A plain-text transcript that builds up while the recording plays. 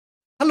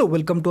Hello,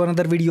 welcome to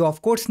another video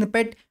of Code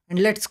Snippet, and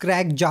let's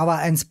crack Java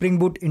and Spring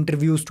Boot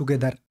interviews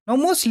together. Now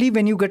mostly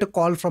when you get a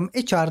call from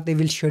HR, they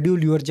will schedule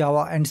your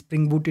Java and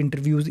Spring Boot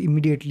interviews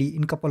immediately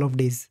in couple of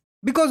days,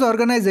 because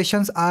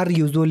organizations are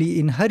usually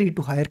in hurry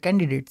to hire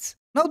candidates.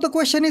 Now the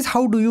question is,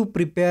 how do you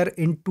prepare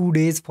in 2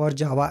 days for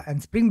Java and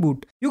Spring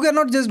Boot? You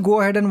cannot just go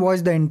ahead and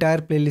watch the entire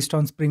playlist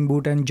on Spring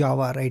Boot and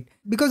Java, right?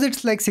 Because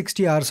it's like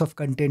 60 hours of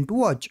content to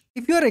watch.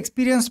 If you're an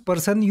experienced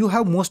person, you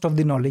have most of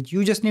the knowledge.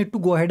 You just need to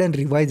go ahead and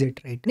revise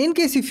it, right? And in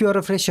case if you're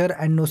a fresher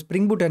and know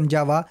Spring Boot and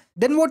Java,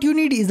 then what you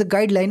need is a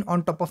guideline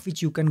on top of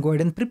which you can go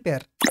ahead and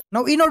prepare.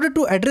 Now in order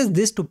to address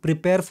this, to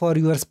prepare for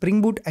your Spring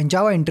Boot and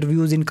Java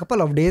interviews in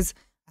couple of days,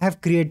 I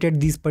have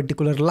created this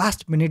particular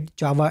last minute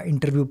Java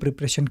interview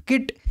preparation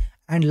kit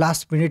and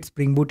last minute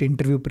Spring Boot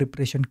interview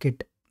preparation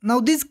kit. Now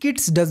these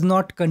kits does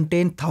not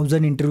contain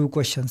 1000 interview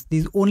questions.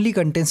 These only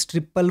contains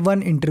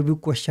 111 interview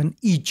question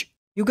each.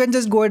 You can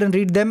just go ahead and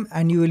read them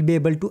and you will be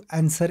able to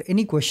answer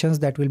any questions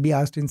that will be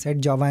asked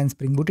inside Java and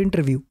Spring Boot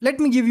interview. Let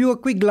me give you a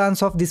quick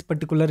glance of this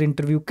particular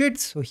interview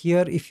kits. So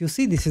here if you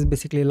see, this is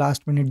basically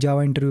last minute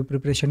Java interview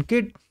preparation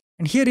kit.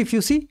 And here if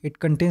you see, it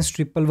contains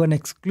 111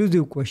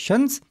 exclusive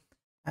questions.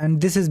 And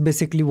this is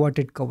basically what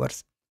it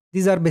covers.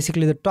 These are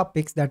basically the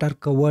topics that are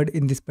covered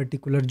in this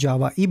particular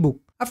Java ebook.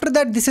 After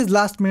that, this is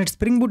last minute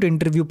Spring Boot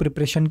interview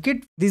preparation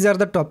kit. These are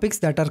the topics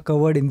that are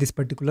covered in this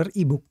particular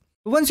ebook.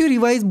 Once you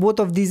revise both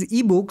of these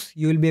ebooks,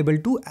 you will be able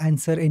to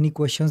answer any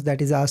questions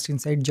that is asked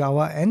inside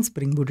Java and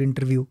Spring Boot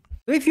interview.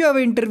 So if you have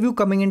an interview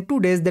coming in 2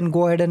 days, then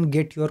go ahead and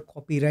get your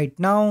copy right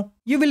now.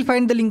 You will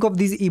find the link of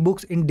these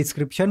ebooks in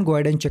description. Go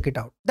ahead and check it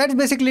out. That's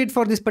basically it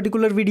for this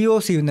particular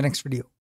video. See you in the next video.